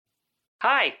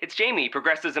Hi, it's Jamie,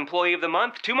 Progressive's Employee of the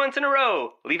Month, 2 months in a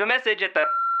row. Leave a message at the...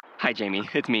 Hi, Jamie.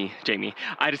 It's me, Jamie.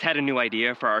 I just had a new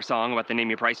idea for our song about the Name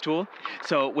Your Price tool.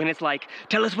 So when it's like,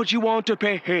 tell us what you want to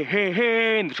pay, hey, hey,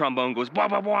 hey, and the trombone goes, blah,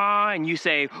 blah, blah, and you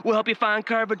say, we'll help you find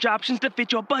coverage options to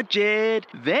fit your budget.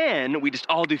 Then we just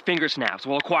all do finger snaps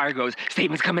while a choir goes,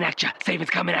 savings coming at ya,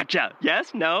 savings coming at ya. Yes?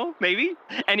 No? Maybe?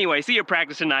 Anyway, see you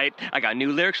practice tonight. I got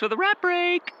new lyrics for the rap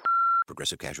break.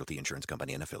 Progressive Casualty Insurance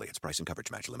Company and Affiliates. Price and coverage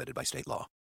match limited by state law.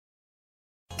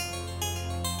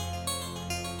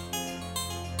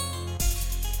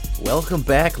 Welcome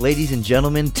back, ladies and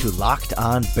gentlemen, to Locked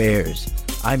On Bears.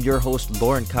 I'm your host,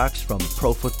 Lauren Cox from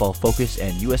Pro Football Focus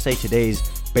and USA Today's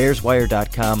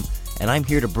BearsWire.com, and I'm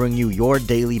here to bring you your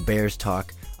daily Bears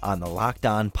talk on the Locked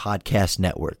On Podcast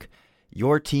Network.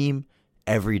 Your team,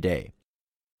 every day.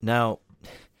 Now,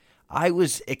 I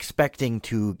was expecting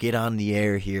to get on the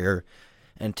air here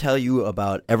and tell you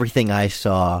about everything I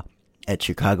saw at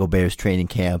Chicago Bears training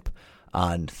camp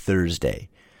on Thursday.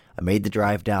 I made the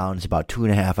drive down. It's about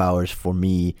 2.5 hours for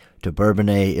me to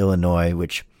Bourbonnais, Illinois,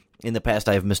 which in the past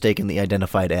I have mistakenly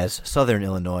identified as Southern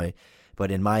Illinois.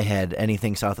 But in my head,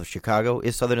 anything south of Chicago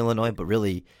is Southern Illinois. But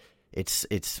really, it's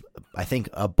I think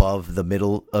above the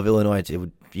middle of Illinois.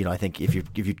 I think if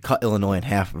you cut Illinois in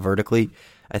half vertically,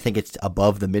 I think it's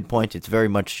above the midpoint. It's very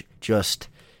much just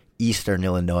eastern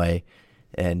Illinois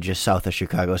and just south of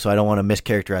Chicago. So I don't want to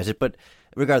mischaracterize it, but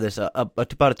regardless, about a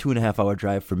 2.5 hour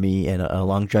drive for me and a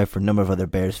long drive for a number of other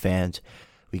Bears fans.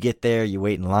 We get there, you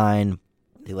wait in line,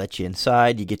 they let you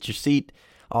inside, you get your seat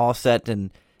all set, and,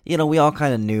 we all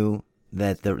kind of knew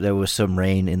that there was some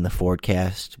rain in the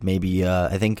forecast. Maybe,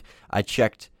 I think I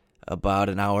checked about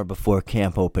an hour before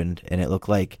camp opened, and it looked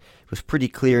like it was pretty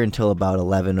clear until about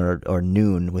 11 or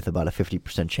noon with about a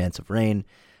 50% chance of rain.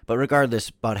 But regardless,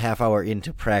 about half hour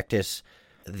into practice,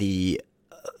 the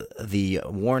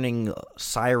warning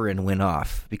siren went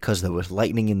off because there was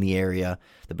lightning in the area.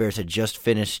 The Bears had just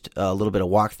finished a little bit of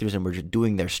walkthroughs and were just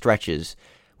doing their stretches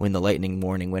when the lightning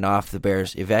warning went off. The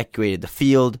Bears evacuated the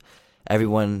field. Every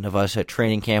one of us at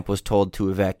training camp was told to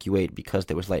evacuate because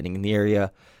there was lightning in the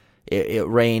area. It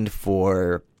rained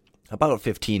for about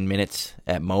 15 minutes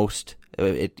at most.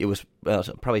 It was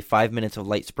probably 5 minutes of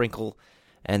light sprinkle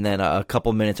and then a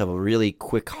couple minutes of a really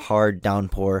quick, hard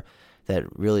downpour that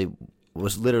really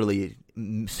was literally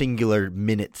singular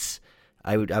minutes.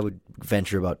 I would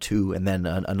venture about 2, and then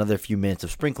another few minutes of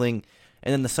sprinkling,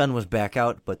 and then the sun was back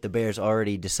out, but the Bears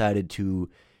already decided to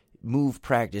move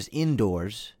practice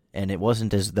indoors, and it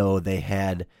wasn't as though they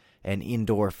had an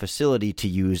indoor facility to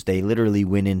use. They literally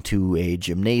went into a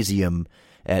gymnasium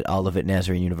at Olivet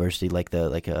Nazarene University, like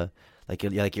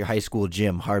your high school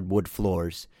gym, hardwood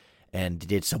floors, and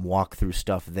did some walkthrough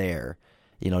stuff there.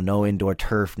 No indoor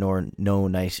turf, nor no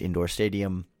nice indoor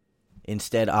stadium.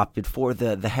 Instead opted for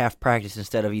the half practice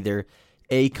instead of either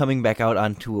A, coming back out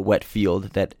onto a wet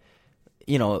field that,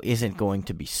 isn't going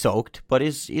to be soaked, but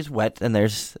is wet, and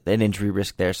there's an injury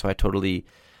risk there. So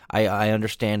I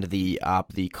understand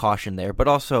the caution there. But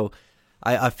also,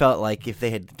 I felt like if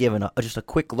they had given just a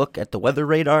quick look at the weather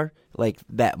radar, like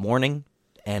that morning,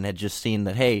 and had just seen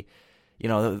that, hey,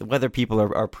 the weather people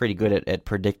are pretty good at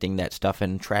predicting that stuff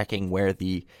and tracking where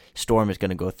the storm is going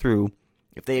to go through.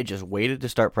 If they had just waited to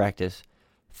start practice,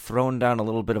 thrown down a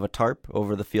little bit of a tarp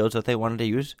over the fields that they wanted to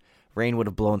use, rain would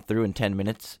have blown through in 10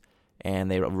 minutes, and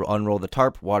they unroll the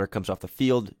tarp, water comes off the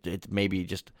field. It's maybe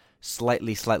just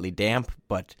slightly damp,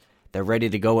 but they're ready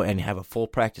to go and have a full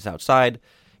practice outside.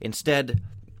 Instead,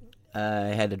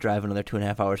 I had to drive another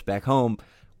 2.5 hours back home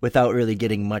without really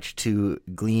getting much to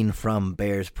glean from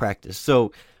Bears practice.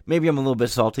 So maybe I'm a little bit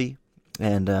salty,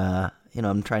 and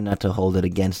I'm trying not to hold it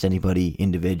against anybody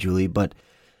individually, but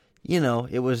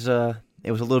it was a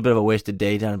little bit of a wasted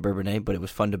day down in Bourbonnais, but it was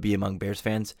fun to be among Bears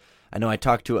fans. I know I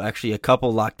talked to actually a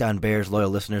couple Locked On Bears loyal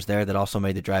listeners there that also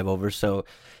made the drive over, so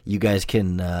you guys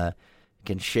can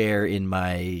share in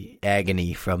my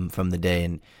agony from the day.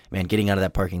 And man, getting out of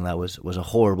that parking lot was a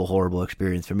horrible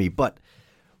experience for me, but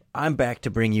I'm back to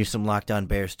bring you some Locked On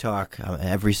Bears talk.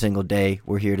 Every single day,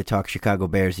 we're here to talk Chicago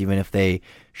Bears, even if they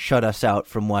shut us out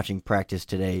from watching practice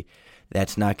today.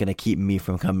 That's not going to keep me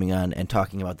from coming on and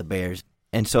talking about the Bears.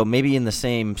 And so maybe in the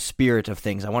same spirit of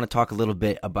things, I want to talk a little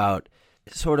bit about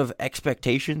sort of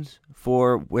expectations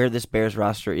for where this Bears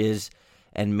roster is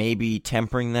and maybe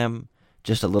tempering them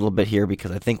just a little bit here,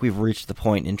 because I think we've reached the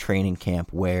point in training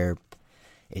camp where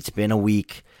it's been a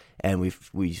week and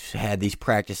we've had these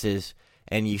practices,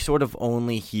 and you sort of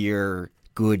only hear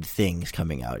good things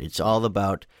coming out. It's all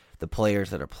about the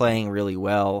players that are playing really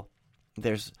well.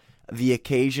 There's the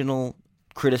occasional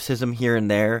criticism here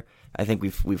and there I think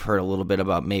we've heard a little bit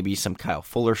about maybe some Kyle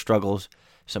Fuller struggles,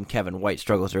 some Kevin White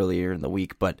struggles earlier in the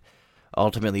week, but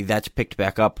ultimately that's picked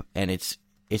back up, and it's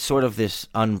sort of this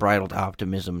unbridled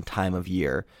optimism time of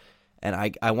year. And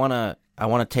I wanna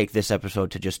take this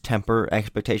episode to just temper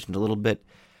expectations a little bit,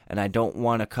 and I don't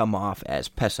want to come off as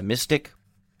pessimistic,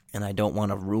 and I don't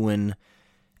want to ruin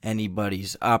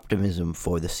anybody's optimism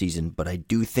for the season, but I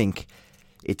do think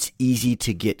it's easy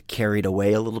to get carried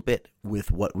away a little bit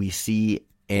with what we see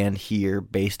and hear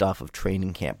based off of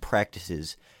training camp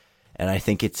practices. And I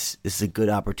think this is a good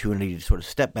opportunity to sort of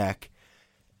step back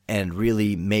and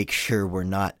really make sure we're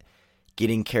not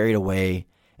getting carried away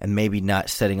and maybe not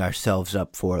setting ourselves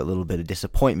up for a little bit of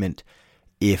disappointment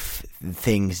if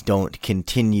things don't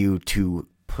continue to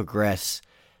progress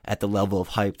at the level of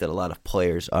hype that a lot of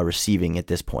players are receiving at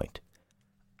this point.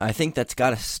 I think that's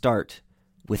got to start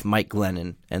with Mike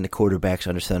Glennon and the quarterbacks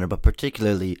under center, but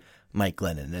particularly Mike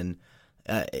Glennon. And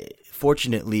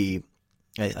fortunately,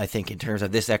 I think in terms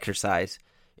of this exercise,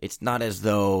 it's not as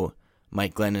though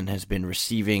Mike Glennon has been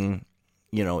receiving,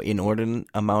 inordinate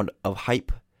amount of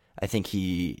hype. I think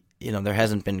there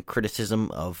hasn't been criticism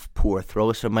of poor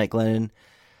throws from Mike Glennon,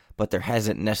 but there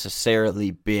hasn't necessarily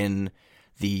been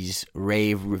these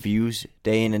rave reviews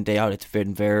day in and day out. It's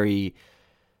been very,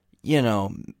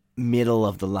 middle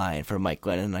of the line for Mike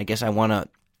Glennon. And I guess I want to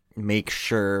make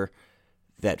sure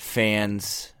that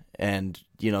fans and,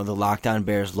 the Locked On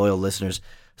Bears loyal listeners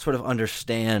sort of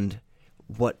understand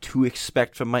what to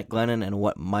expect from Mike Glennon and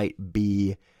what might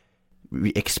be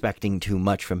expecting too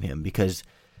much from him. Because,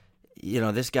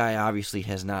 this guy obviously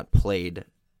has not played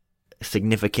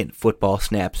significant football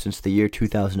snaps since the year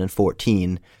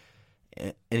 2014.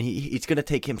 And it's going to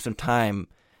take him some time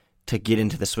to get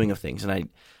into the swing of things. And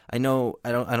I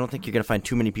don't think you're going to find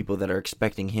too many people that are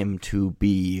expecting him to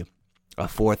be a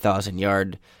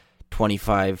 4,000-yard,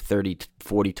 25, 30,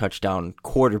 40 touchdown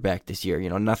quarterback this year.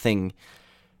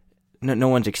 No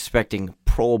one's expecting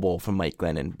Pro Bowl from Mike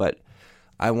Glennon, but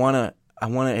I want to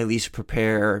at least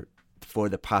prepare for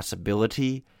the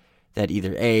possibility that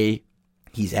either A,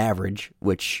 he's average,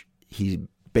 which he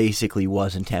basically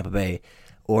was in Tampa Bay,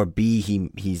 or B,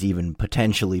 he's even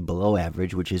potentially below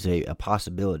average, which is a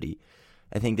possibility.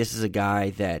 I think this is a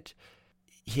guy that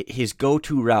his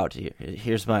go-to route,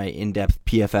 here's my in-depth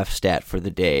PFF stat for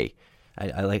the day.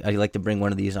 I like to bring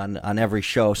one of these on every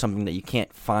show, something that you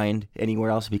can't find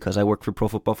anywhere else because I work for Pro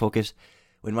Football Focus.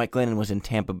 When Mike Glennon was in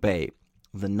Tampa Bay,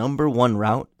 the number one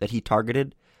route that he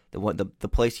targeted, the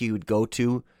place he would go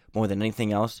to more than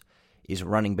anything else, is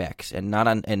running backs,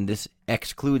 and this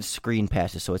excludes screen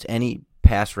passes, so it's any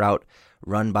pass route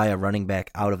run by a running back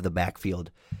out of the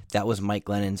backfield. That was Mike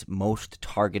Glennon's most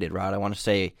targeted route. I want to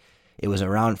say it was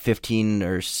around 15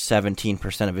 or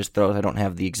 17% of his throws. I don't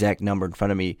have the exact number in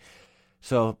front of me.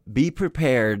 So be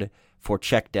prepared for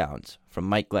checkdowns from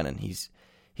Mike Glennon.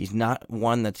 He's not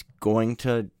one that's going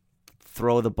to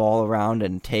throw the ball around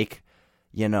and take,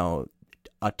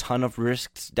 a ton of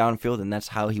risks downfield, and that's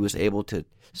how he was able to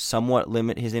somewhat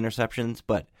limit his interceptions.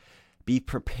 But be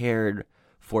prepared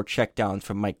for checkdowns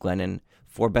from Mike Glennon,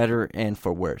 for better and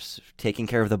for worse. Taking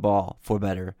care of the ball, for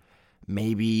better.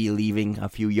 Maybe leaving a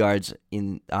few yards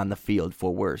on the field,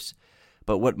 for worse.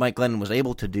 But what Mike Glennon was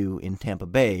able to do in Tampa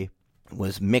Bay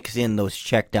was mix in those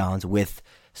checkdowns with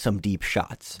some deep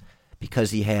shots.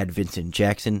 Because he had Vincent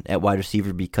Jackson at wide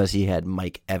receiver, because he had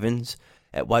Mike Evans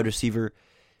at wide receiver,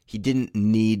 he didn't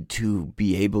need to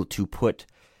be able to put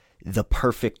the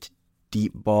perfect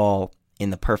deep ball in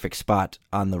the perfect spot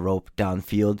on the rope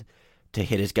downfield to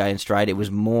hit his guy in stride. It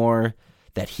was more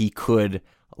that he could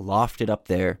loft it up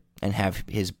there and have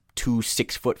his 2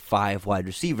 6'5" wide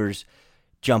receivers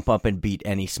jump up and beat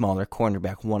any smaller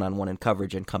cornerback one-on-one in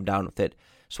coverage and come down with it,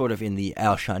 sort of in the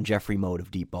Alshon Jeffrey mode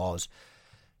of deep balls.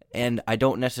 And I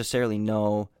don't necessarily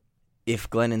know if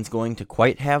Glennon's going to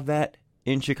quite have that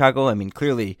in Chicago. I mean,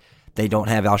 clearly they don't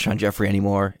have Alshon Jeffrey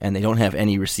anymore, and they don't have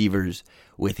any receivers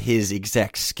with his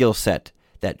exact skill set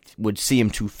that would seem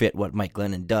to fit what Mike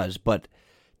Glennon does. But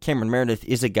Cameron Meredith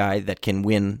is a guy that can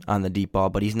win on the deep ball,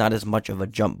 but he's not as much of a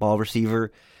jump ball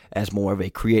receiver as more of a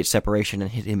create separation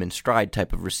and hit him in stride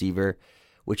type of receiver,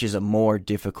 which is a more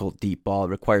difficult deep ball. It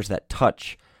requires that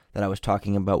touch that I was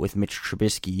talking about with Mitch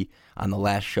Trubisky on the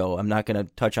last show. I'm not going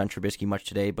to touch on Trubisky much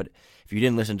today, but if you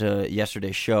didn't listen to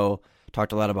yesterday's show,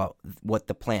 talked a lot about what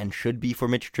the plan should be for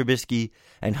Mitch Trubisky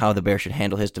and how the Bears should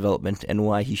handle his development and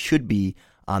why he should be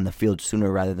on the field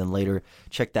sooner rather than later.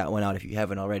 Check that one out if you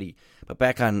haven't already. But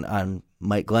back on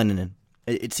Mike Glennon,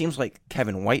 it seems like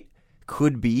Kevin White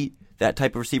could be that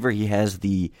type of receiver. He has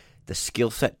the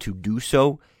skill set to do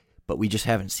so, but we just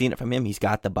haven't seen it from him. He's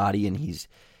got the body, and he's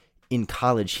in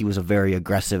college he was a very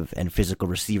aggressive and physical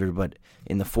receiver, but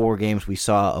in the 4 games we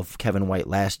saw of Kevin White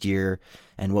last year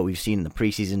and what we've seen in the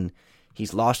preseason,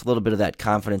 he's lost a little bit of that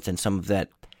confidence and some of that,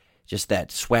 just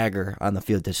that swagger on the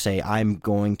field to say, I'm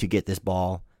going to get this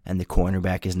ball and the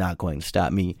cornerback is not going to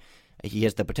stop me. He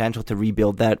has the potential to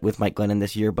rebuild that with Mike Glennon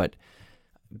this year, but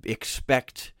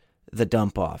expect the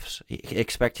dump-offs.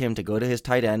 Expect him to go to his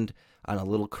tight end on a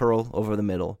little curl over the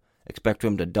middle. Expect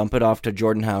him to dump it off to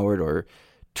Jordan Howard or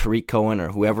Tariq Cohen or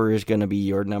whoever is going to be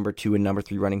your number 2 and number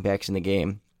 3 running backs in the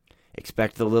game.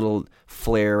 Expect the little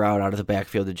flare out of the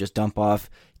backfield to just dump off,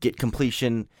 get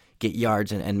completion, get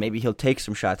yards, and maybe he'll take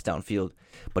some shots downfield,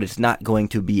 but it's not going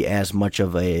to be as much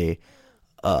of a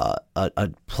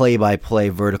play-by-play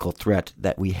vertical threat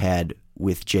that we had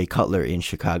with Jay Cutler in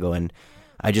Chicago. And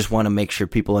I just want to make sure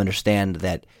people understand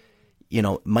that,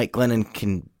 Mike Glennon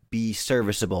can be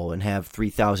serviceable and have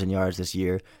 3,000 yards this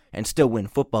year and still win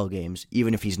football games,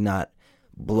 even if he's not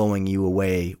blowing you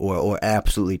away or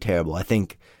absolutely terrible. I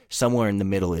think somewhere in the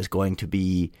middle is going to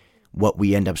be what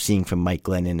we end up seeing from Mike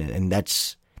Glennon, and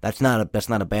that's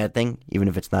not a bad thing, even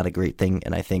if it's not a great thing.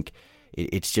 And I think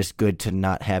it's just good to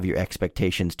not have your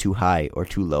expectations too high or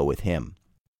too low with him.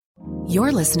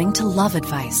 You're listening to Love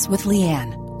Advice with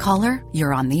Leanne. Caller,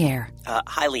 you're on the air.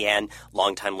 Hi, Leanne.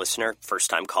 Longtime listener,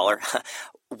 first-time caller.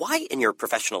 Why, in your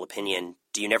professional opinion,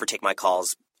 do you never take my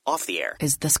calls off the air?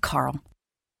 Is this Carl?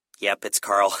 Yep, it's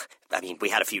Carl. I mean, we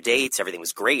had a few dates. Everything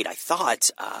was great. I thought,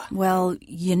 Well,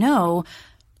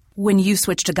 when you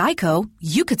switch to Geico,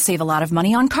 you could save a lot of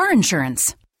money on car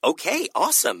insurance. Okay,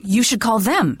 awesome. You should call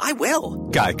them. I will.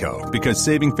 Geico, because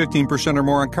saving 15% or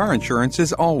more on car insurance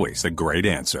is always a great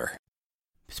answer.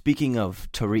 Speaking of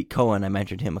Tariq Cohen, I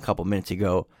mentioned him a couple minutes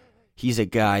ago. He's a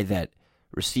guy that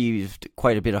received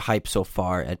quite a bit of hype so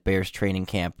far at Bears training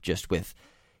camp, just with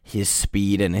his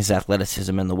speed and his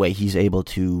athleticism and the way he's able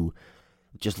to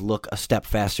just look a step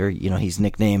faster. He's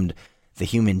nicknamed the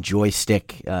human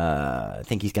joystick. I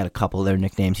think he's got a couple of their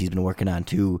nicknames he's been working on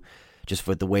too, just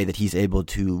for the way that he's able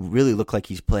to really look like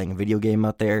he's playing a video game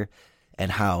out there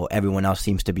and how everyone else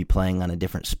seems to be playing on a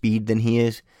different speed than he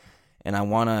is. And I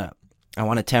want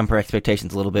to temper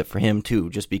expectations a little bit for him too,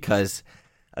 just because,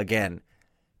 again,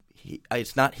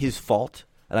 it's not his fault,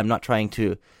 and I'm not trying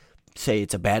to say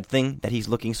it's a bad thing that he's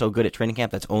looking so good at training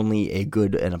camp. That's only a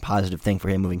good and a positive thing for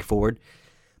him moving forward.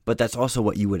 But that's also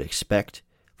what you would expect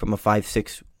from a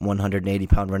 5'6",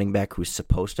 180-pound running back who's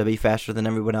supposed to be faster than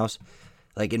everyone else.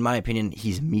 Like, in my opinion,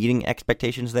 he's meeting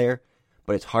expectations there,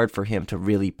 but it's hard for him to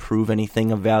really prove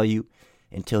anything of value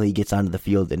until he gets onto the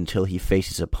field, until he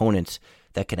faces opponents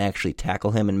that can actually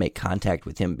tackle him and make contact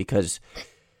with him, because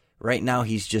right now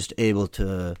he's just able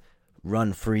to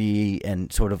run free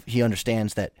and he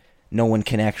understands that no one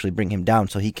can actually bring him down,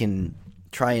 so he can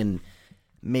try and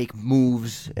make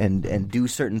moves and do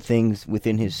certain things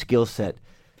within his skill set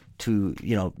to,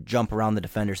 jump around the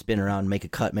defender, spin around, make a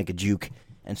cut, make a juke,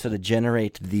 and sort of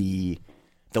generate the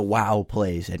wow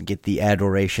plays and get the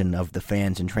adoration of the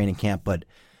fans in training camp. But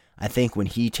I think when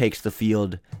he takes the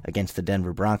field against the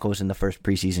Denver Broncos in the first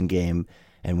preseason game,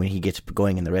 and when he gets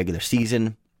going in the regular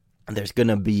season, there's going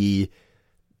to be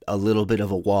a little bit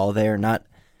of a wall there. Not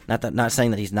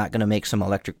saying that he's not going to make some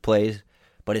electric plays,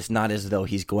 but it's not as though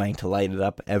he's going to light it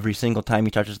up every single time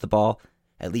he touches the ball,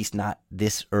 at least not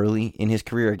this early in his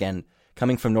career. Again,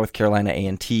 coming from North Carolina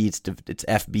A&T, it's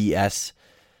FBS.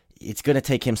 It's going to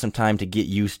take him some time to get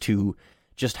used to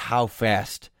just how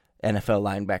fast NFL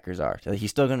linebackers are. So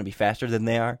he's still going to be faster than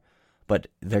they are, but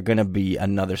they're going to be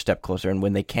another step closer. And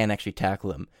when they can actually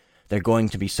tackle him, they're going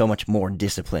to be so much more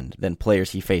disciplined than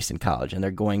players he faced in college, and they're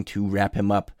going to wrap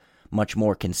him up much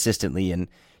more consistently, and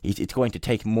it's going to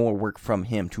take more work from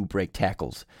him to break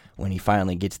tackles when he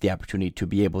finally gets the opportunity to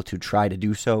be able to try to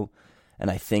do so. And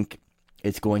I think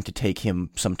it's going to take him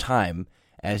some time,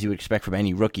 as you would expect from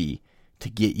any rookie, to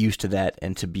get used to that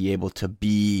and to be able to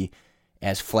be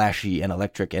as flashy and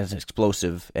electric, as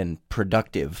explosive and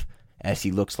productive as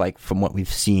he looks like from what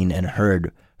we've seen and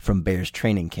heard from Bears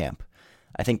training camp.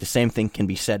 I think the same thing can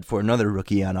be said for another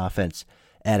rookie on offense,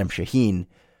 Adam Shaheen.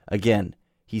 Again,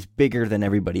 he's bigger than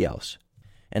everybody else.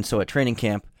 And so at training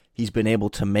camp, he's been able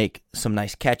to make some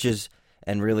nice catches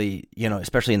and really,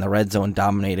 especially in the red zone,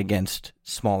 dominate against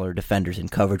smaller defenders in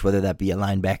coverage, whether that be a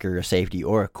linebacker, a safety,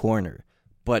 or a corner.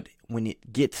 But when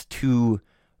it gets to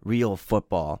real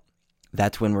football,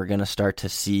 that's when we're going to start to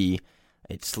see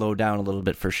it slow down a little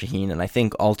bit for Shaheen. And I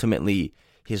think ultimately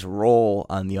his role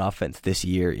on the offense this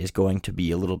year is going to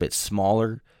be a little bit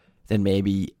smaller than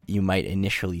maybe you might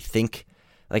initially think.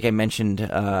 Like I mentioned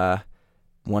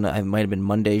it might have been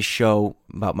Monday's show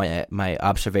about my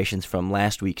observations from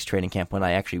last week's training camp when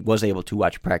I actually was able to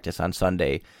watch practice on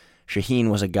Sunday. Shaheen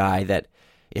was a guy that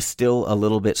is still a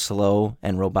little bit slow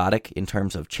and robotic in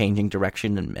terms of changing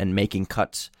direction and making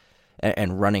cuts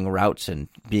and running routes and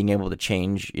being able to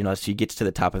change, as he gets to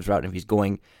the top of his route. And if he's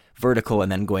going vertical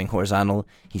and then going horizontal,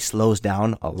 he slows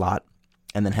down a lot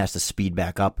and then has to speed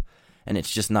back up. And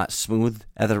it's just not smooth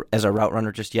as a route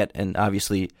runner just yet. And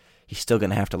obviously, he's still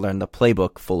going to have to learn the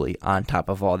playbook fully on top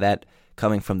of all that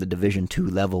coming from the Division II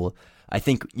level. I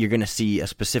think you're going to see a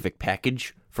specific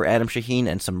package for Adam Shaheen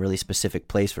and some really specific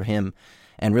plays for him.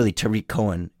 And really Tariq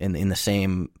Cohen in the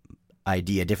same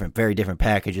idea, very different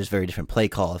packages, very different play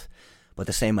calls, but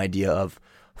the same idea of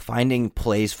finding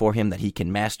plays for him that he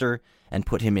can master and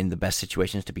put him in the best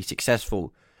situations to be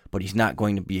successful. But he's not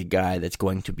going to be a guy that's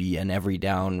going to be an every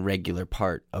down regular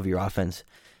part of your offense,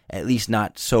 at least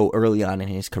not so early on in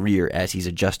his career as he's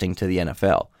adjusting to the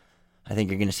NFL. I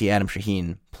think you're going to see Adam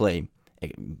Shaheen play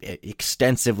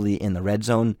extensively in the red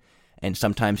zone and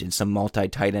sometimes in some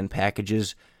multi-tight end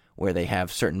packages where they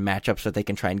have certain matchups that they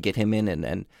can try and get him in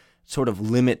and sort of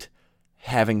limit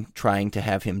trying to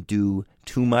have him do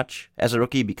too much as a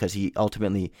rookie, because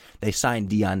they signed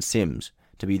Deion Sims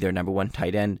to be their number one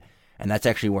tight end. And that's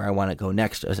actually where I want to go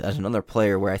next as another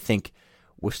player where I think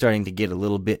we're starting to get a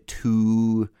little bit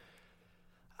too,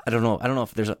 I don't know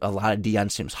if there's a lot of Deion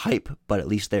Sims hype, but at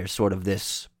least there's sort of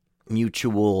this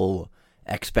mutual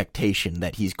expectation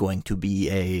that he's going to be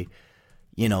a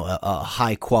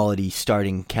high quality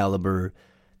starting caliber,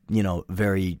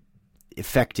 very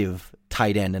effective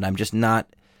tight end. And I'm just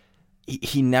not,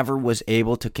 he never was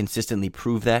able to consistently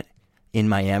prove that in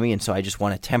Miami. And so I just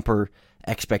want to temper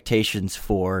expectations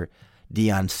for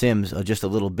Deion Sims just a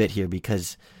little bit here,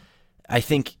 because I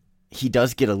think he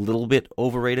does get a little bit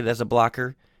overrated as a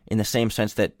blocker in the same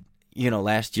sense that,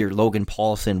 last year Logan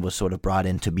Paulson was sort of brought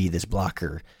in to be this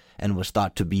blocker and was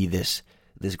thought to be this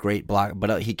great blocker,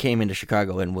 but he came into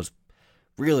Chicago and was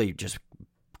really just,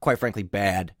 quite frankly,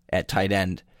 bad at tight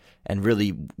end and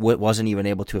really wasn't even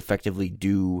able to effectively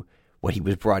do what he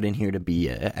was brought in here to be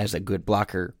as a good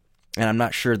blocker. And I'm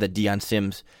not sure that Deion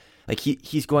Sims,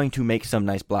 he's going to make some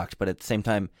nice blocks, but at the same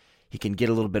time, he can get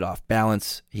a little bit off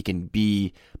balance. He can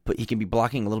be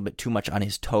blocking a little bit too much on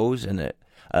his toes, and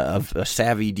a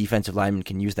savvy defensive lineman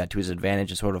can use that to his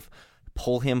advantage and sort of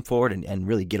pull him forward and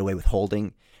really get away with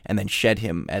holding and then shed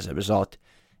him as a result.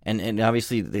 And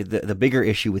obviously the bigger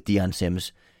issue with Deion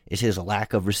Sims is his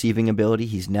lack of receiving ability.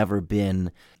 He's never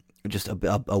been just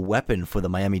a weapon for the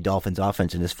Miami Dolphins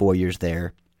offense in his 4 years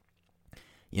there.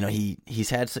 He's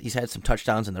had some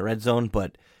touchdowns in the red zone,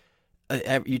 but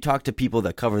you talk to people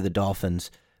that cover the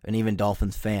Dolphins and even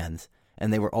Dolphins fans,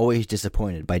 and they were always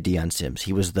disappointed by Deion Sims.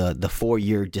 He was the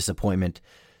 4-year disappointment,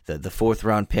 the fourth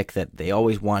round pick that they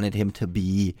always wanted him to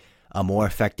be a more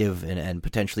effective and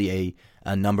potentially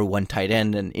a number one tight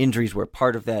end, and injuries were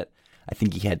part of that. I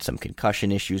think he had some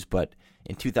concussion issues, but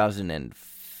in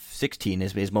 2016,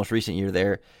 his most recent year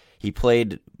there, he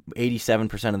played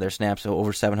 87% of their snaps, so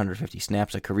over 750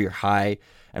 snaps, a career high,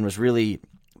 and was really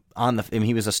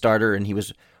he was a starter, and he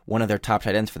was one of their top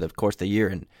tight ends for the course of the year,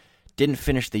 and didn't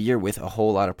finish the year with a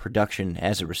whole lot of production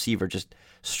as a receiver, just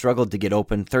struggled to get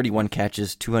open, 31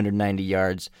 catches, 290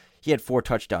 yards. He had 4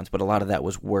 touchdowns, but a lot of that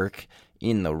was work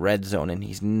in the red zone, and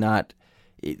he's not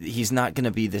going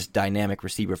to be this dynamic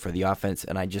receiver for the offense,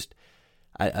 and I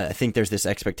think there's this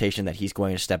expectation that he's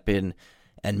going to step in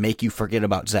and make you forget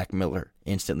about Zach Miller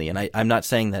instantly. And I'm not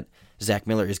saying that Zach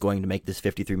Miller is going to make this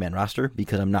 53-man roster,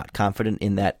 because I'm not confident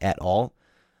in that at all.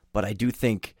 But I do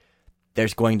think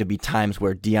there's going to be times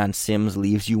where Deion Sims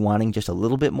leaves you wanting just a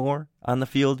little bit more on the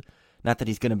field. Not that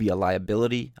he's going to be a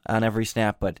liability on every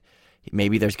snap, but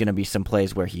maybe there's going to be some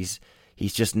plays where he's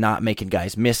just not making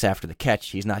guys miss after the catch.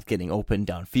 He's not getting open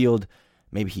downfield.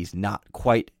 Maybe he's not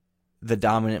quite the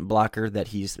dominant blocker that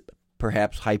he's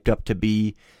perhaps hyped up to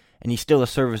be. And he's still a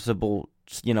serviceable,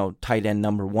 tight end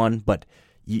number one, but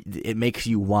it makes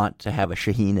you want to have a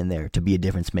Shaheen in there to be a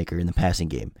difference maker in the passing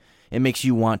game. It makes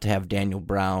you want to have Daniel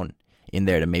Brown in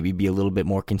there to maybe be a little bit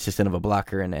more consistent of a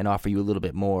blocker and offer you a little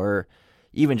bit more,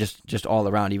 even just all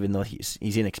around, even though he's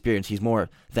inexperienced. He's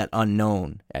more that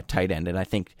unknown at tight end, and I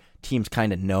think teams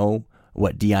kind of know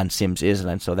what Deion Sims is,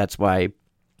 and so that's why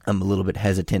I'm a little bit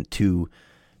hesitant to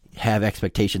have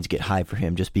expectations get high for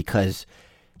him, just because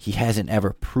he hasn't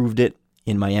ever proved it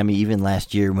in Miami. Even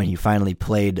last year when he finally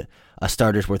played a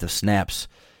starter's worth of snaps,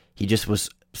 he just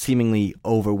was seemingly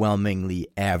overwhelmingly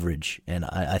average. And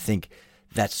I think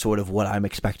that's sort of what I'm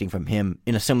expecting from him,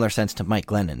 in a similar sense to Mike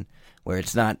Glennon, where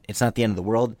it's not the end of the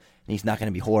world, and he's not going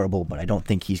to be horrible, but I don't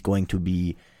think he's going to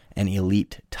be an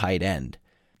elite tight end.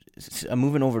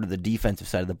 moving over to the defensive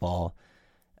side of the ball,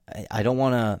 I don't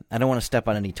want to step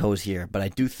on any toes here, but I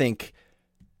do think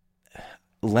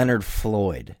Leonard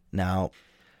Floyd. Now,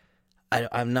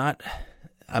 I'm not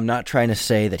trying to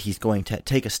say that he's going to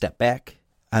take a step back.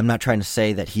 I'm not trying to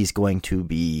say that he's going to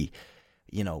be,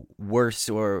 worse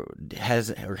or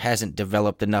hasn't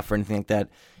developed enough or anything like that.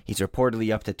 He's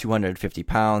reportedly up to 250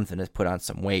 pounds and has put on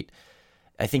some weight.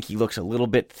 I think he looks a little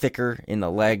bit thicker in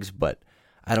the legs, but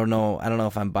I don't know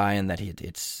if I'm buying that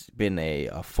it's been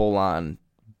a full-on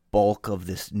bulk of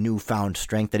this newfound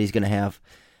strength that he's going to have.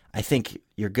 I think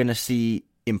you're going to see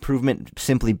improvement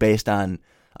simply based on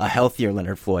a healthier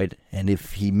Leonard Floyd, and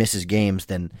if he misses games,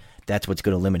 then that's what's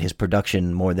going to limit his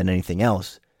production more than anything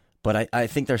else. But I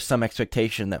think there's some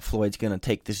expectation that Floyd's going to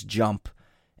take this jump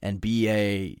and be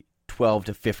a 12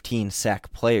 to 15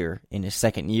 sack player in his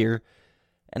second year,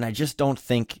 and I just don't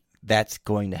think that's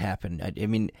going to happen. I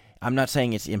mean, I'm not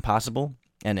saying it's impossible,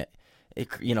 and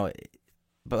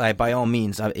but by all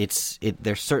means,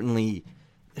 there's certainly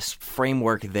this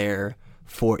framework there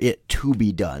for it to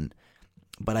be done.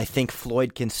 But I think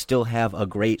Floyd can still have a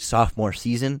great sophomore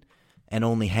season and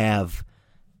only have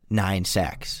 9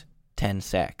 sacks, 10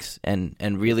 sacks, and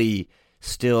really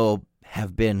still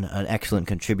have been an excellent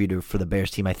contributor for the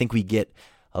Bears team. I think we get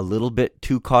a little bit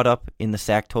too caught up in the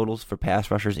sack totals for pass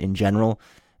rushers in general,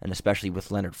 and especially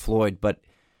with Leonard Floyd. But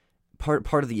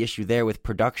part of the issue there with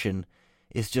production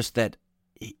is just that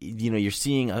you're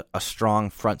seeing a strong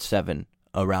front seven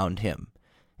around him.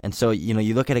 And so,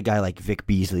 you look at a guy like Vic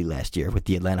Beasley last year with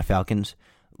the Atlanta Falcons,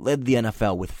 led the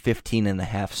NFL with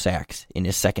 15.5 sacks in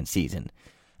his second season.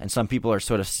 And some people are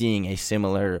sort of seeing a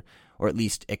similar, or at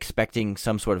least expecting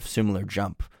some sort of similar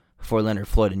jump for Leonard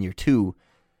Floyd in year 2.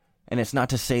 And it's not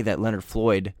to say that Leonard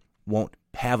Floyd won't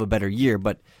have a better year,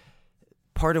 but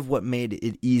part of what made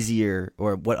it easier,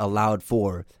 or what allowed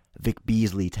for Vic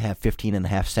Beasley to have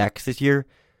 15.5 sacks this year,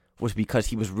 was because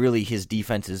he was really his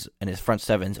defense's and his front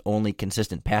seven's only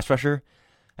consistent pass rusher.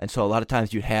 And so a lot of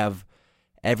times you'd have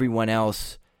everyone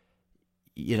else,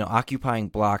 occupying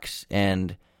blocks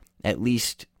and at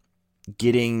least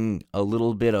getting a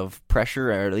little bit of pressure,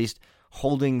 or at least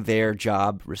holding their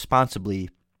job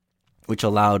responsibly, which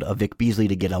allowed a Vic Beasley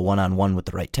to get a one-on-one with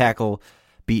the right tackle,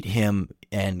 beat him,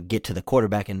 and get to the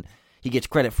quarterback. And he gets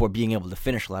credit for being able to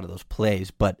finish a lot of those plays,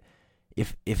 but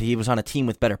if he was on a team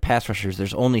with better pass rushers,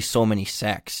 there's only so many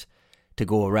sacks to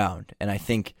go around. And I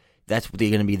think that's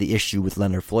going to be the issue with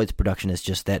Leonard Floyd's production, is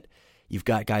just that you've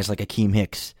got guys like Akeem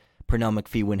Hicks, Pernell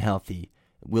McPhee when healthy,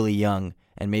 Willie Young,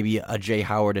 and maybe a Jay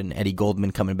Howard and Eddie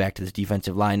Goldman coming back to this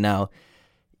defensive line now.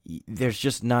 There's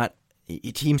just not –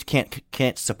 teams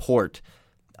can't support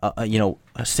a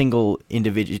single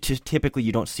individual. Typically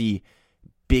you don't see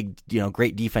big,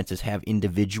 great defenses have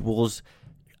individuals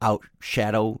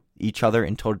outshadow each other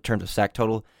in terms of sack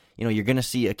total. You're going to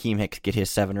see Akeem Hicks get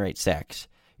his 7 or 8 sacks.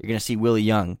 You're going to see Willie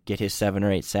Young get his 7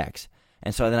 or 8 sacks.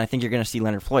 And so then I think you're going to see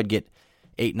Leonard Floyd get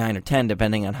 8, 9, or 10,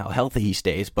 depending on how healthy he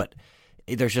stays. But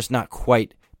there's just not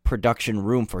quite production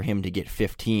room for him to get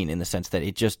 15, in the sense that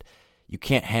you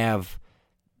can't have,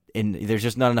 and there's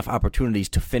just not enough opportunities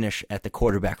to finish at the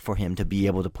quarterback for him to be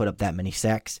able to put up that many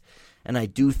sacks. And I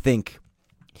do think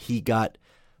he got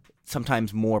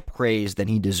sometimes more praise than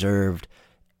he deserved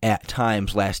at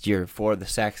times last year for the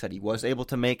sacks that he was able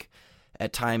to make.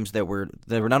 At times there were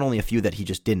not only a few that he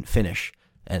just didn't finish,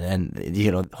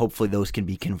 and hopefully those can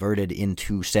be converted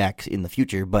into sacks in the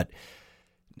future, but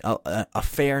a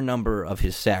fair number of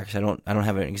his sacks, I don't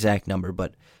have an exact number,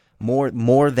 but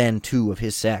more than 2 of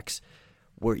his sacks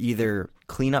were either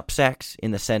cleanup sacks,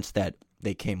 in the sense that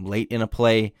they came late in a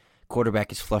play,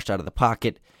 quarterback is flushed out of the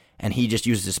pocket, and he just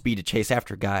uses his speed to chase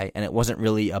after a guy, and it wasn't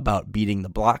really about beating the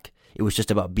block. It was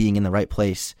just about being in the right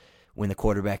place when the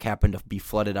quarterback happened to be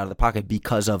flooded out of the pocket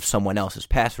because of someone else's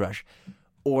pass rush.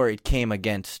 Or it came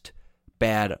against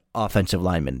bad offensive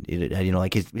linemen.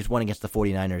 Like his one against the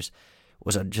 49ers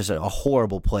was just a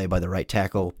horrible play by the right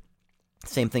tackle.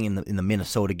 Same thing in the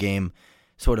Minnesota game.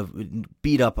 Sort of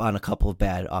beat up on a couple of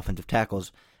bad offensive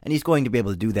tackles. And he's going to be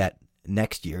able to do that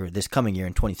this coming year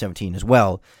in 2017 as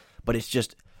well. But it's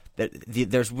just that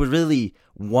there's really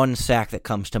one sack that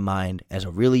comes to mind as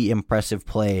a really impressive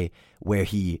play where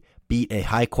he beat a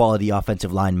high-quality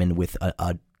offensive lineman with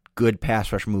a good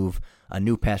pass rush move, a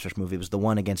new pass rush move. It was the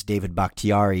one against David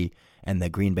Bakhtiari and the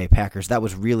Green Bay Packers. That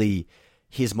was really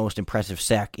his most impressive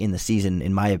sack in the season,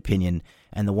 in my opinion,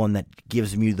 and the one that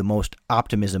gives me the most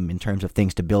optimism in terms of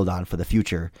things to build on for the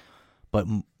future. But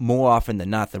more often than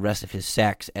not, the rest of his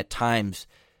sacks, at times,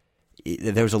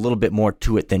 there was a little bit more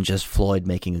to it than just Floyd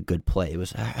making a good play. It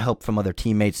was help from other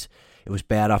teammates. It was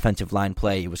bad offensive line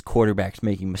play. It was quarterbacks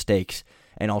making mistakes.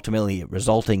 and ultimately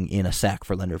resulting in a sack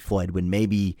for Leonard Floyd when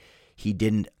maybe he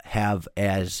didn't have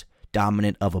as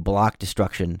dominant of a block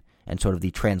destruction and sort of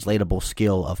the translatable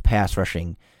skill of pass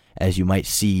rushing as you might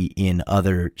see in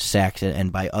other sacks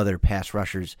and by other pass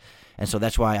rushers. And so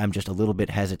that's why I'm just a little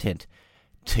bit hesitant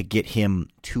to get him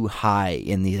too high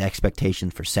in the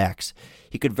expectations for sacks.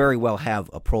 He could very well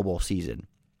have a Pro Bowl season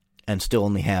and still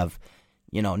only have,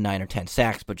 9 or 10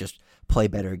 sacks, but just play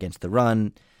better against the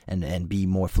run and be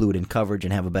more fluid in coverage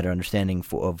and have a better understanding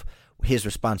of his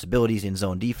responsibilities in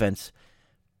zone defense.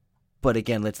 But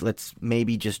again, let's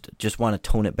maybe just want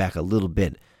to tone it back a little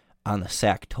bit on the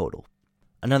sack total.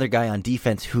 Another guy on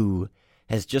defense who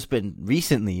has just been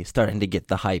recently starting to get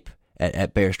the hype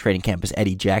at Bears training camp is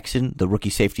Eddie Jackson, the rookie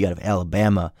safety out of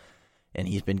Alabama. And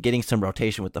he's been getting some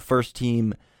rotation with the first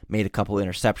team, made a couple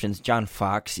interceptions. John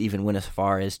Fox even went as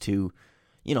far as to,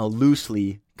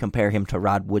 loosely compare him to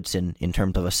Rod Woodson in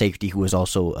terms of a safety who was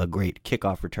also a great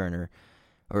kickoff returner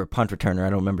or punt returner. I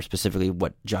don't remember specifically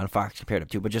what John Fox compared him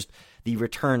to, but just the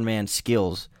return man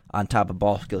skills on top of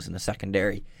ball skills in the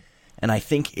secondary. And I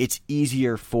think it's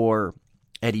easier for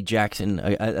Eddie Jackson,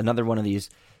 another one of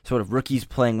these sort of rookies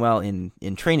playing well in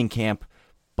training camp,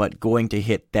 but going to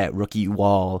hit that rookie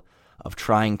wall of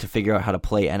trying to figure out how to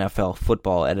play NFL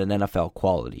football at an NFL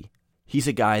quality. He's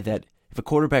a guy that if a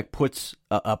quarterback puts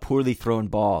a poorly thrown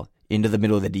ball into the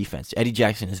middle of the defense, Eddie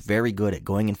Jackson is very good at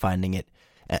going and finding it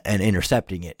and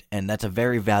intercepting it. And that's a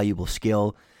very valuable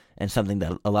skill and something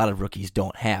that a lot of rookies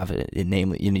don't have.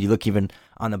 Namely, you look even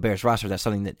on the Bears roster, that's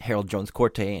something that Harold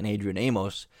Jones-Corte and Adrian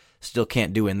Amos still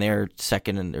can't do in their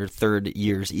second and their third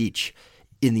years each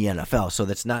in the NFL. So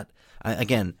that's not,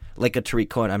 again, like a Tariq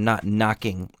Cohen, I'm not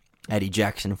knocking Eddie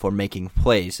Jackson for making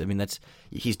plays. I mean,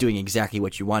 he's doing exactly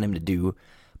what you want him to do,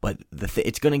 but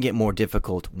it's going to get more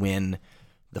difficult when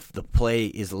the play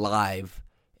is live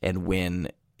and when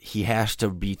he has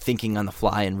to be thinking on the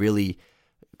fly and really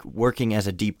working as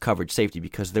a deep coverage safety,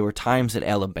 because there were times at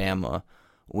Alabama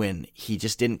when he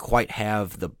just didn't quite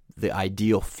have the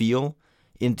ideal feel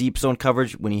in deep zone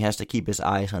coverage when he has to keep his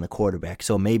eyes on the quarterback.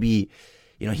 So maybe,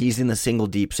 he's in the single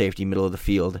deep safety middle of the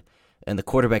field and the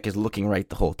quarterback is looking right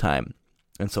the whole time.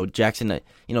 And so Jackson,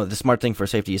 the smart thing for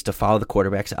safety is to follow the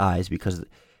quarterback's eyes, because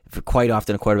quite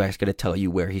often a quarterback is going to tell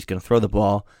you where he's going to throw the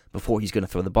ball before he's going to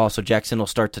throw the ball. So Jackson will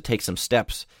start to take some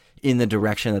steps in the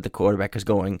direction that the quarterback is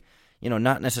going,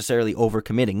 not necessarily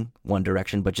overcommitting one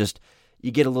direction, but just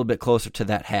you get a little bit closer to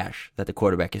that hash that the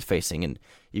quarterback is facing, and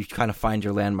you kind of find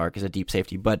your landmark as a deep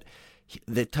safety. But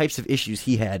the types of issues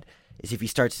he had is if he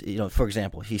starts, for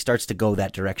example, he starts to go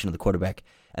that direction of the quarterback,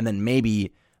 and then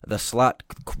maybe the slot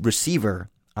receiver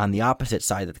on the opposite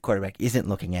side that the quarterback isn't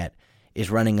looking at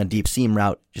is running a deep seam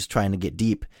route, just trying to get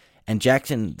deep. And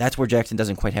Jackson, that's where Jackson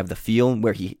doesn't quite have the feel,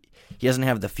 where he doesn't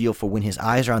have the feel for when his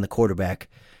eyes are on the quarterback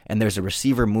and there's a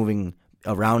receiver moving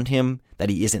around him that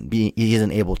he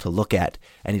isn't able to look at,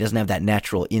 and he doesn't have that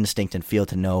natural instinct and feel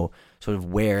to know sort of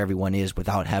where everyone is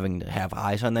without having to have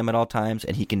eyes on them at all times,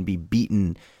 and he can be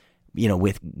beaten,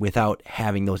 without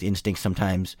having those instincts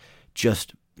sometimes,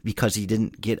 just because he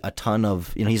didn't get a ton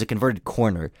of, he's a converted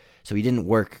corner, so he didn't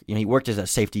work, he worked as a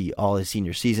safety all his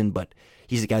senior season, but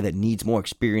he's a guy that needs more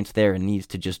experience there and needs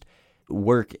to just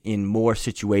work in more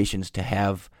situations to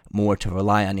have more to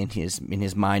rely on in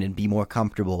his mind and be more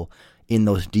comfortable in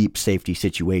those deep safety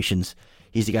situations.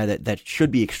 He's a guy that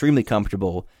should be extremely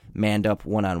comfortable manned up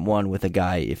one-on-one with a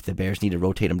guy if the Bears need to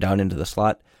rotate him down into the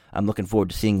slot. I'm looking forward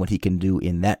to seeing what he can do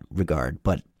in that regard,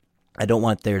 but I don't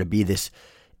want there to be this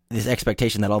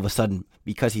expectation that all of a sudden,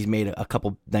 because he's made a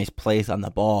couple nice plays on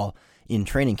the ball in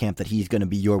training camp, that he's going to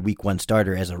be your week one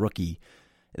starter as a rookie.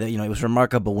 It was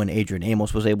remarkable when Adrian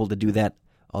Amos was able to do that,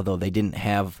 although they didn't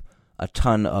have a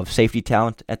ton of safety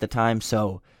talent at the time.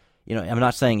 So, I'm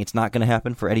not saying it's not going to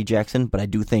happen for Eddie Jackson, but I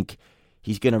do think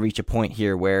he's going to reach a point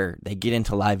here where they get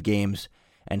into live games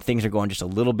and things are going just a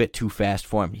little bit too fast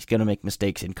for him. He's going to make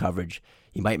mistakes in coverage.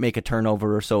 He might make a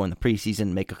turnover or so in the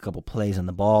preseason, make a couple plays on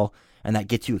the ball, and that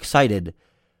gets you excited.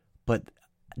 But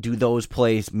do those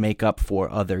plays make up for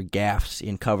other gaffes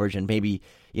in coverage? And maybe,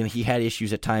 he had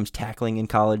issues at times tackling in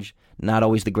college, not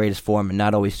always the greatest form and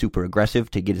not always super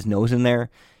aggressive to get his nose in there.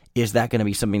 Is that going to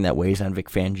be something that weighs on Vic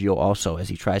Fangio also as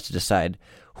he tries to decide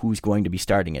who's going to be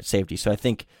starting at safety? So I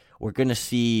think we're going to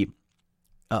see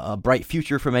a bright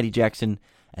future from Eddie Jackson,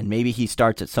 and maybe he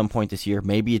starts at some point this year.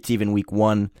 Maybe it's even week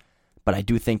one, but I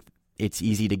do think it's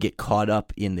easy to get caught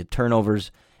up in the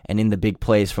turnovers and in the big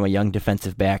plays from a young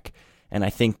defensive back. And I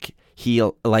think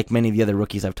he'll, like many of the other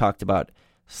rookies I've talked about,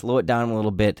 slow it down a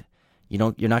little bit.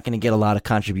 You're not going to get a lot of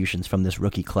contributions from this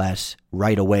rookie class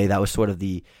right away. That was sort of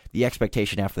the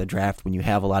expectation after the draft when you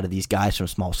have a lot of these guys from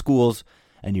small schools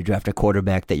and you draft a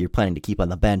quarterback that you're planning to keep on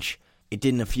the bench, it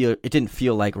didn't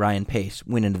feel like Ryan Pace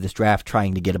went into this draft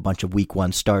trying to get a bunch of week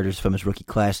 1 starters from his rookie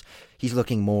class. He's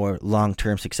looking more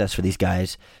long-term success for these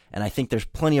guys, and I think there's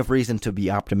plenty of reason to be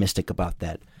optimistic about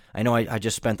that. I know I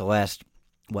just spent the last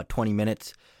 20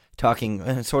 minutes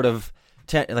talking sort of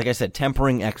like I said,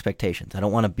 tempering expectations. I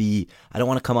don't want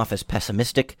to come off as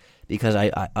pessimistic because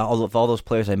all those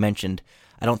players I mentioned,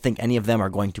 I don't think any of them are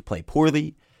going to play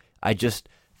poorly. I just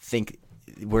think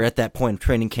we're at that point of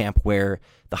training camp where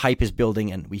the hype is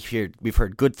building, and we've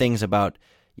heard good things about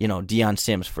Deion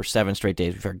Sims for 7 straight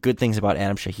days. We've heard good things about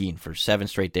Adam Shaheen for 7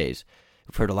 straight days.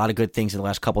 We've heard a lot of good things in the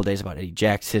last couple of days about Eddie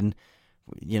Jackson.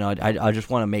 I just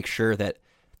want to make sure that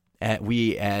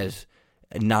we as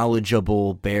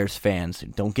knowledgeable Bears fans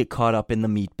don't get caught up in the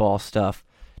meatball stuff.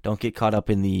 Don't get caught up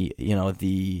in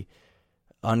the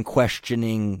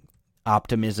unquestioning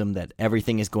optimism that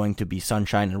everything is going to be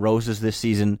sunshine and roses this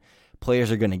season. Players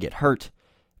are going to get hurt.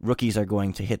 Rookies are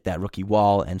going to hit that rookie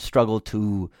wall and struggle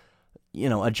to,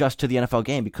 adjust to the NFL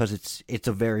game because it's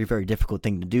a very, very difficult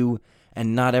thing to do.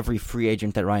 And not every free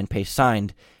agent that Ryan Pace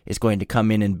signed is going to come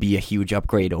in and be a huge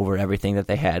upgrade over everything that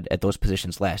they had at those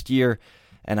positions last year.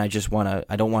 And I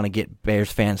don't want to get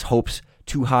Bears fans' hopes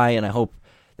too high, and I hope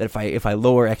that if I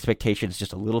lower expectations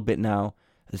just a little bit now,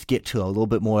 let's get to a little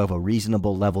bit more of a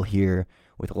reasonable level here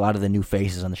with a lot of the new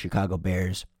faces on the Chicago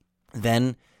Bears.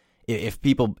 Then, if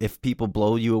people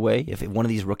blow you away, if one of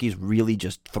these rookies really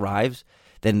just thrives,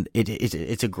 then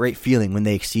it's a great feeling when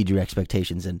they exceed your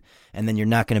expectations, and then you're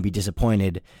not going to be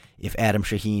disappointed if Adam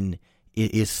Shaheen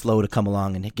is slow to come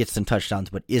along and gets some touchdowns,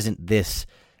 but isn't this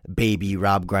baby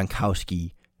Rob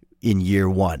Gronkowski in year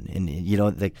 1.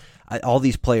 And all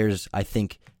these players I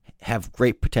think have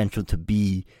great potential to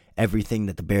be everything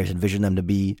that the Bears envision them to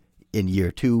be in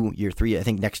year 2, year 3. I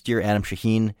think next year Adam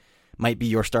Shaheen might be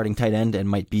your starting tight end and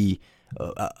might be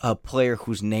a player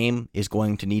whose name is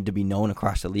going to need to be known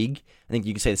across the league. I think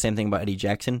you can say the same thing about Eddie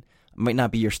Jackson. Might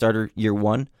not be your starter year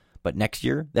 1, but next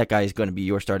year, that guy is going to be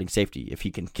your starting safety. If he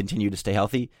can continue to stay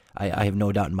healthy, I have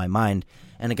no doubt in my mind.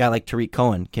 And a guy like Tariq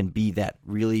Cohen can be that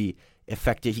really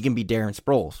effective. He can be Darren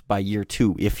Sproles by year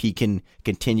 2 if he can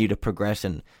continue to progress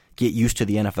and get used to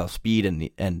the NFL speed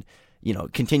and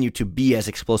continue to be as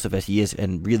explosive as he is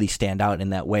and really stand out in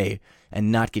that way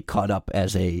and not get caught up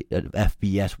as an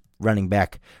FBS running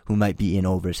back who might be in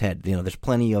over his head. There's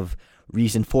plenty of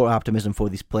reason for optimism for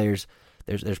these players.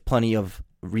 There's plenty of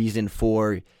reason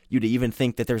for you to even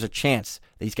think that there's a chance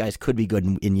these guys could be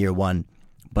good in year 1.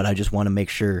 But I just want to make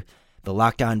sure the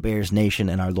Locked On Bears Nation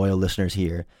and our loyal listeners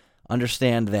here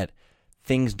understand that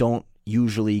things don't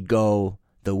usually go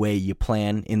the way you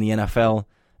plan in the NFL,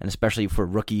 and especially for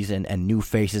rookies and new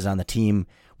faces on the team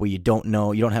where you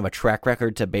don't have a track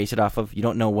record to base it off of. You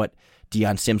don't know what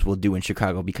Deion Sims will do in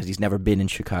Chicago because he's never been in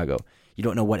Chicago. You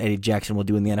don't know what Eddie Jackson will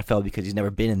do in the NFL because he's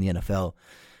never been in the NFL.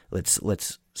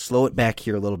 Let's slow it back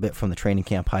here a little bit from the training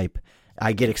camp hype.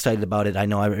 I get excited about it. I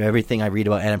know everything I read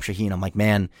about Adam Shaheen, I'm like,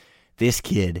 man, this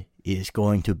kid is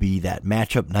going to be that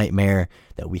matchup nightmare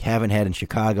that we haven't had in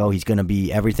Chicago. He's going to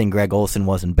be everything Greg Olsen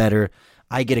was and better.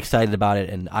 I get excited about it,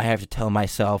 and I have to tell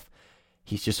myself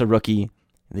he's just a rookie.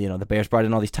 The Bears brought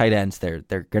in all these tight ends. They're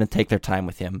going to take their time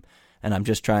with him, and I'm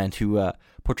just trying to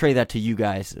portray that to you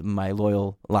guys, my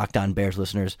loyal Locked On Bears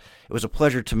listeners. It was a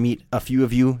pleasure to meet a few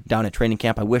of you down at training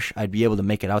camp. I wish I'd be able to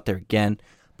make it out there again,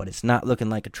 but it's not looking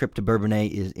like a trip to Bourbonnais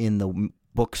is in the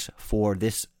books for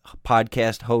this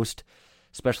podcast host,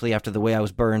 especially after the way I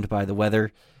was burned by the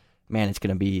weather. Man, it's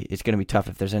gonna be tough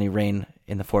if there's any rain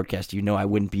in the forecast. I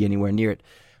wouldn't be anywhere near it.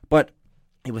 But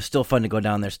it was still fun to go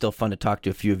down there, still fun to talk to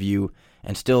a few of you,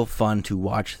 and still fun to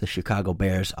watch the Chicago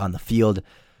Bears on the field.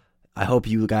 I hope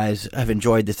you guys have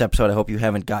enjoyed this episode. I hope you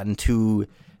haven't gotten too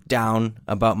down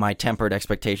about my tempered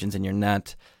expectations and you're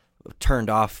not turned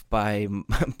off by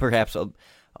perhaps,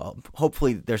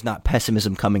 hopefully there's not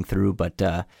pessimism coming through, but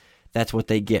that's what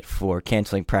they get for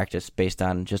canceling practice based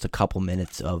on just a couple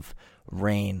minutes of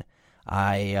rain.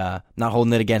 Not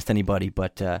holding it against anybody,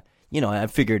 but I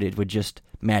figured it would just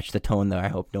match the tone there. I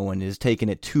hope no one is taking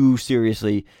it too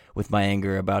seriously with my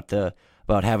anger about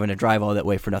having to drive all that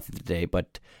way for nothing today.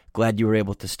 But glad you were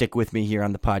able to stick with me here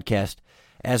on the podcast.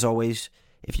 As always,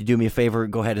 if you do me a favor,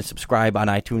 go ahead and subscribe on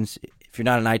iTunes. If you're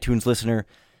not an iTunes listener,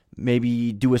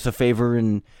 maybe do us a favor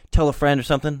and tell a friend or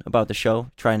something about the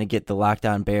show. Trying to get the Locked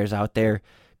On Bears out there.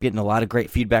 Getting a lot of great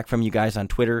feedback from you guys on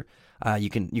Twitter. You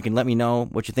can let me know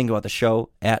what you think about the show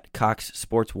at Cox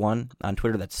Sports 1 on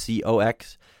Twitter. That's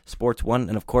COX Sports 1.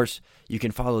 And of course, you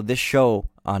can follow this show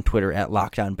on Twitter at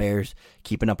Locked On Bears,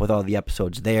 keeping up with all the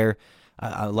episodes there.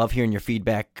 I love hearing your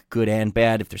feedback, good and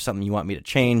bad. If there's something you want me to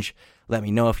change, Let me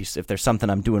know if there's something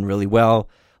I'm doing really well.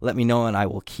 Let me know, and I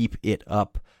will keep it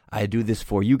up. I do this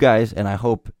for you guys, and I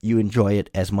hope you enjoy it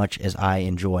as much as I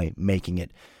enjoy making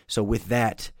it. So with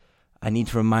that, I need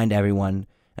to remind everyone,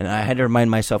 and I had to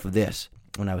remind myself of this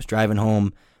when I was driving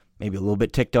home, maybe a little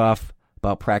bit ticked off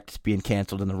about practice being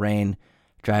canceled in the rain,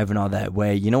 driving all that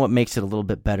way. You know what makes it a little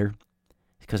bit better?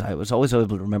 Because I was always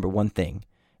able to remember one thing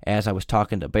as I was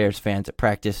talking to Bears fans at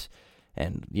practice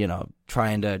and,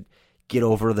 trying to get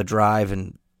over the drive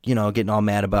and, getting all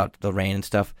mad about the rain and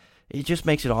stuff. It just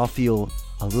makes it all feel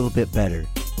a little bit better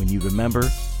when you remember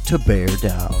to bear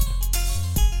down.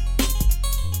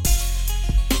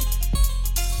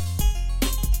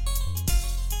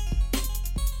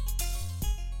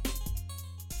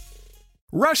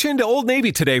 Rush into Old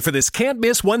Navy today for this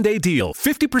can't-miss one-day deal.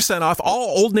 50% off all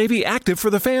Old Navy active for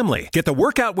the family. Get the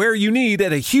workout wear you need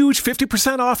at a huge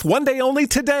 50% off one day only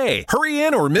today. Hurry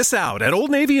in or miss out at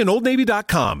Old Navy and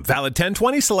OldNavy.com. Valid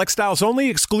 10/20, select styles only,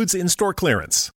 excludes in-store clearance.